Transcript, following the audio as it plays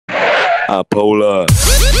Polar.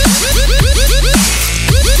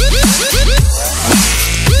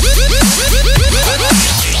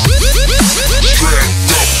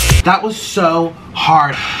 That was so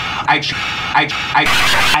hard. I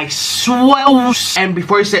swear. And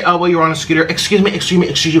before you say, oh, well, you're on a scooter, excuse me. First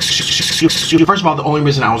of all, the only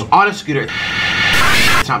reason I was on a scooter,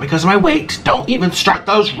 it's not because of my weight. Don't even start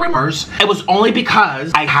those rumors. It was only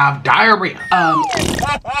because I have diarrhea.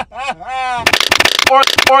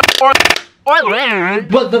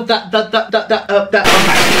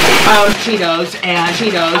 Cheetos and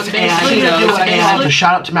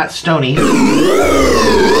shout out to Matt Stoney.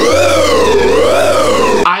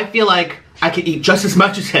 I feel like I could eat just as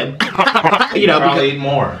much as him. You know, probably eat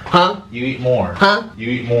more. Huh? You eat more. Huh? You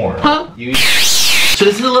eat more. Huh? You eat. So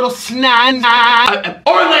this is a little snack.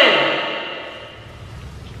 Orland!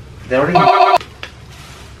 They already.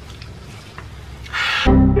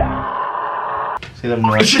 See them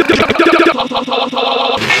right.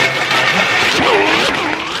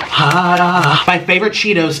 My favorite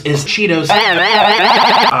Cheetos is Cheetos.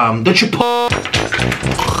 The Chipotle.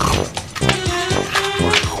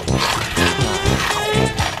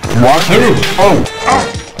 What?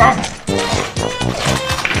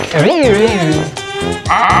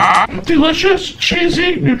 Delicious,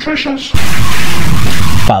 cheesy, nutritious.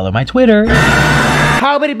 Follow my Twitter.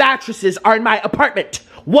 How many mattresses are in my apartment?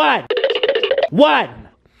 One.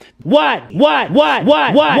 Do you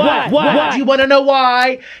want to know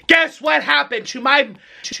why? Guess what happened to my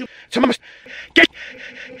mattress?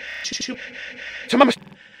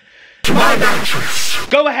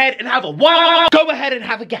 Go ahead and have a Go ahead and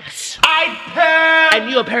have a guess. And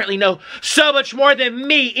you apparently know so much more than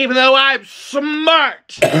me, even though I'm smart.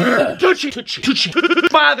 Tucci.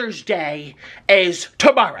 Father's Day is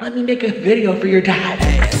tomorrow. Let me make a video for your dad.